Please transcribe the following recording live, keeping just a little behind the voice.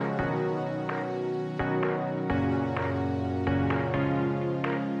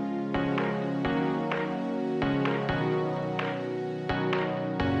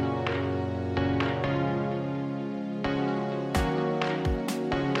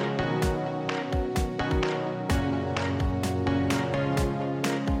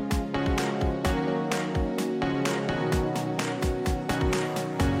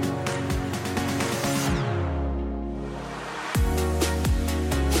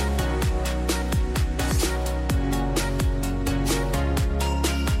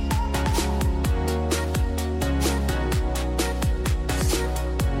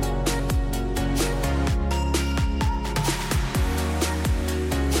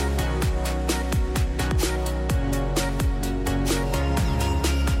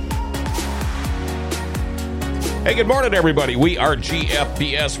Hey, good morning, everybody. We are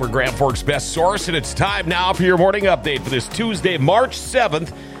GFBS. We're Grand Forks' best source, and it's time now for your morning update for this Tuesday, March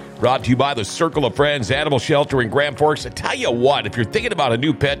 7th. Brought to you by the Circle of Friends Animal Shelter in Grand Forks. I tell you what, if you're thinking about a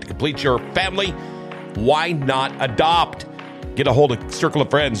new pet to complete your family, why not adopt? Get a hold of Circle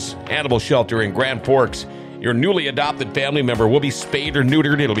of Friends Animal Shelter in Grand Forks. Your newly adopted family member will be spayed or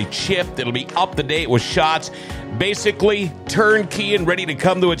neutered. It'll be chipped. It'll be up to date with shots. Basically, turnkey and ready to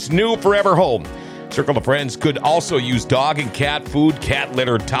come to its new forever home. Circle of Friends could also use dog and cat food, cat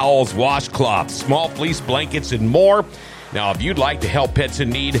litter, towels, washcloths, small fleece blankets, and more. Now, if you'd like to help pets in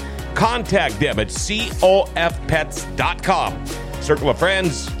need, contact them at cofpets.com. Circle of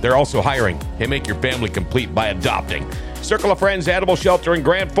Friends, they're also hiring. They make your family complete by adopting. Circle of Friends Animal Shelter in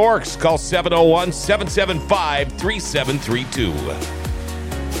Grand Forks. Call 701-775-3732.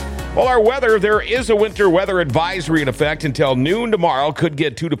 Well, our weather, there is a winter weather advisory in effect until noon tomorrow. Could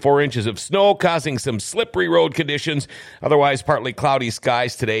get 2 to 4 inches of snow, causing some slippery road conditions. Otherwise, partly cloudy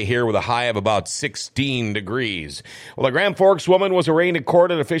skies today here with a high of about 16 degrees. Well, a Grand Forks woman was arraigned in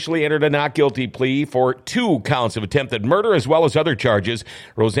court and officially entered a not guilty plea for 2 counts of attempted murder as well as other charges.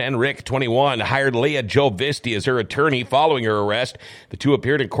 Roseanne Rick, 21, hired Leah Joe Visti as her attorney following her arrest. The two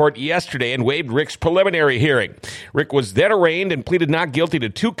appeared in court yesterday and waived Rick's preliminary hearing. Rick was then arraigned and pleaded not guilty to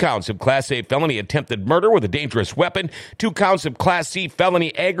 2 counts of Class A felony attempted murder with a dangerous weapon, 2 counts of Class C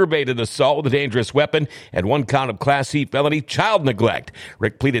felony aggravated assault with a dangerous weapon, and 1 count of Class C felony child neglect.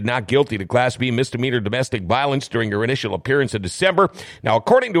 Rick pleaded not guilty to Class B misdemeanor domestic violence during her initial appearance in December. Now,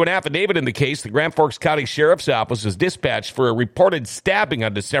 according to an affidavit in the case, the Grand Forks County Sheriff's Office was dispatched for a reported stabbing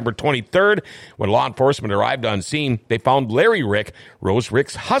on December 23rd. When law enforcement arrived on scene, they found Larry Rick, Rose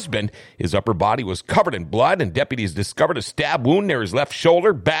Rick's husband. His upper body was covered in blood, and deputies discovered a stab wound near his left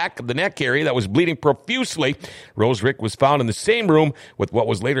shoulder, back of the neck area that was bleeding profusely. Rose Rick was found in the same room with what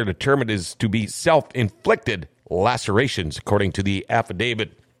was later determined as to be self-inflicted lacerations, according to the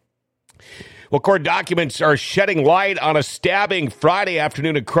affidavit. Well, court documents are shedding light on a stabbing Friday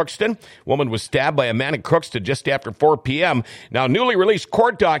afternoon in Crookston. Woman was stabbed by a man in Crookston just after 4 p.m. Now, newly released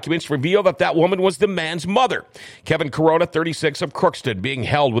court documents reveal that woman was the man's mother. Kevin Corona, 36, of Crookston, being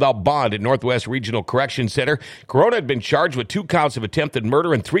held without bond at Northwest Regional Correction Center. Corona had been charged with 2 counts of attempted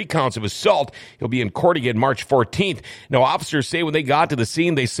murder and 3 counts of assault. He'll be in court again March 14th. Now, officers say when they got to the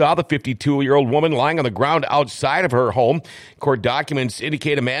scene, they saw the 52-year-old woman lying on the ground outside of her home. Court documents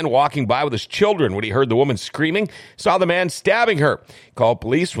indicate a man walking by with his children when he heard the woman screaming, saw the man stabbing her. Called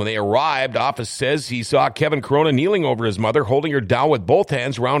police when they arrived. Office says he saw Kevin Corona kneeling over his mother, holding her down with both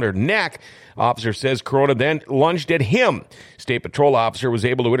hands around her neck. Officer says Corona then lunged at him. State Patrol officer was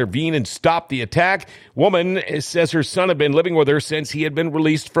able to intervene and stop the attack. Woman says her son had been living with her since he had been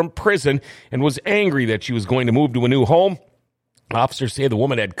released from prison and was angry that she was going to move to a new home. Officers say the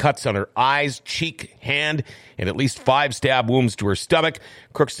woman had cuts on her eyes, cheek, hand, and at least 5 stab wounds to her stomach.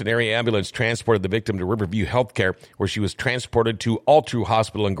 Crookston area ambulance transported the victim to Riverview Healthcare, where she was transported to Altru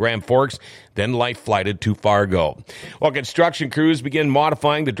Hospital in Grand Forks, then life-flighted to Fargo. Well, construction crews begin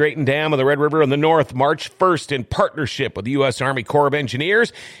modifying the Drayton Dam on the Red River in the north March 1st in partnership with the U.S. Army Corps of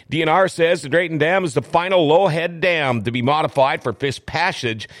Engineers. DNR says the Drayton Dam is the final low-head dam to be modified for fish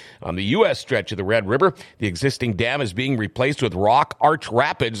passage on the U.S. stretch of the Red River. The existing dam is being replaced with rock arch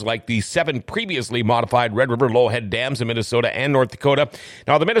rapids like the 7 previously modified Red River low-head dams in Minnesota and North Dakota.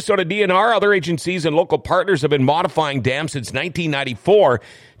 Now, the Minnesota DNR, other agencies, and local partners have been modifying dams since 1994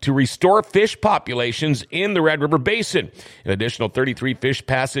 to restore fish populations in the Red River Basin. An additional 33 fish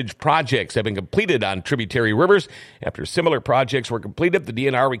passage projects have been completed on tributary rivers. After similar projects were completed, the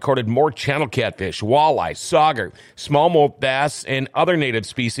DNR recorded more channel catfish, walleye, sauger, smallmouth bass, and other native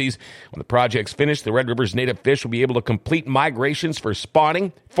species. When the project's finished, the Red River's native fish will be able to complete migrations for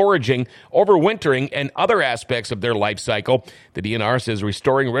spawning, foraging, overwintering, and other aspects of their life cycle. The DNR says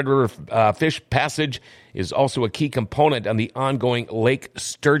restoring Red River fish passage is also a key component on the ongoing lake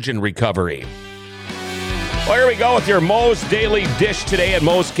sturgeon recovery. Well, here we go with your Moe's Daily Dish today at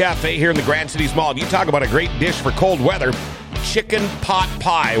Moe's Cafe here in the Grand Cities Mall. If you talk about a great dish for cold weather, chicken pot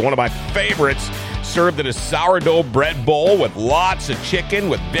pie, one of my favorites, served in a sourdough bread bowl with lots of chicken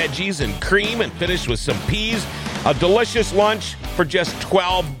with veggies and cream and finished with some peas. A delicious lunch for just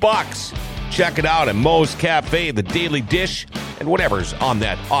 $12. Check it out at Moe's Cafe, the Daily Dish, and whatever's on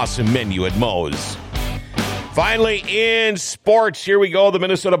that awesome menu at Moe's. Finally, in sports, here we go. The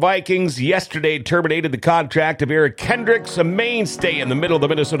Minnesota Vikings yesterday terminated the contract of Eric Kendricks, a mainstay in the middle of the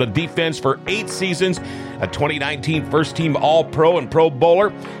Minnesota defense for 8 seasons, a 2019 first-team All-Pro and Pro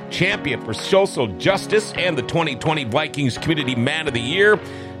Bowler, champion for social justice, and the 2020 Vikings Community Man of the Year.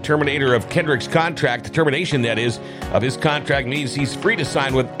 termination of Kendrick's contract, of his contract means he's free to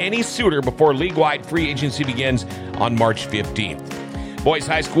sign with any suitor before league-wide free agency begins on March 15th. Boys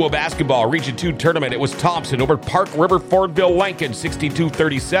High School basketball Region 2 tournament. It was Thompson over Park River Fordville Lincoln,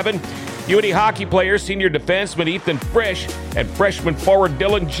 62-37. UNI hockey players, senior defenseman Ethan Frisch and freshman forward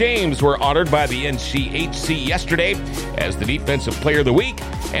Dylan James were honored by the NCHC yesterday as the Defensive Player of the Week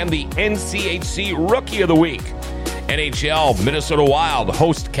and the NCHC Rookie of the Week. NHL, Minnesota Wild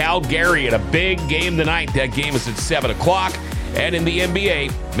host Calgary in a big game tonight. That game is at 7 o'clock. And in the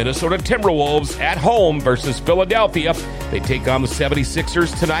NBA, Minnesota Timberwolves at home versus Philadelphia. They take on the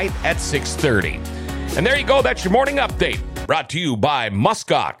 76ers tonight at 6:30. And there you go. That's your morning update. Brought to you by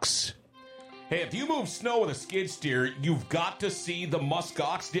Muskox. Hey, if you move snow with a skid steer, you've got to see the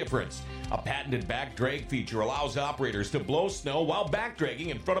Muskox difference. A patented back drag feature allows operators to blow snow while back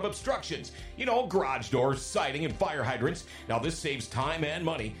dragging in front of obstructions. You know, garage doors, siding, and fire hydrants. Now, this saves time and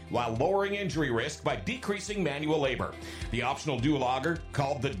money while lowering injury risk by decreasing manual labor. The optional dual auger,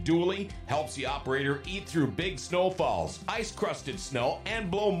 called the dually, helps the operator eat through big snowfalls, ice-crusted snow,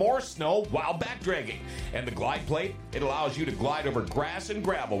 and blow more snow while back dragging. And the glide plate, it allows you to glide over grass and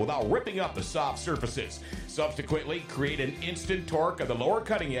gravel without ripping up the soft surfaces. Subsequently, create an instant torque of the lower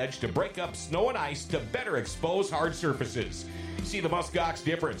cutting edge to break up snow and ice to better expose hard surfaces. See the Muskox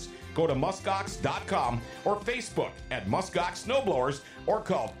difference. Go to muskox.com or Facebook at Muskox Snowblowers or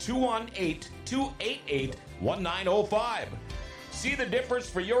call 218-288-1905. See the difference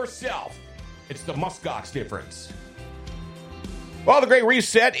for yourself. It's the Muskox difference. Well, the Great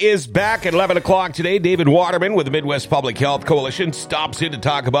Reset is back at 11 o'clock today. David Waterman with the Midwest Public Health Coalition stops in to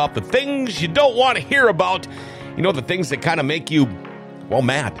talk about the things you don't want to hear about. You know, the things that kind of make you, well,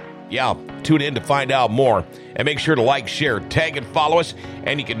 mad. Yeah, tune in to find out more. And make sure to like, share, tag, and follow us.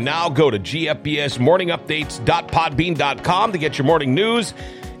 And you can now go to gfbsmorningupdates.podbean.com to get your morning news.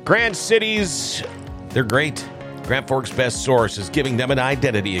 Grand Cities, they're great. Grand Forks' best source is giving them an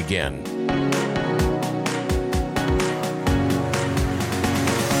identity again.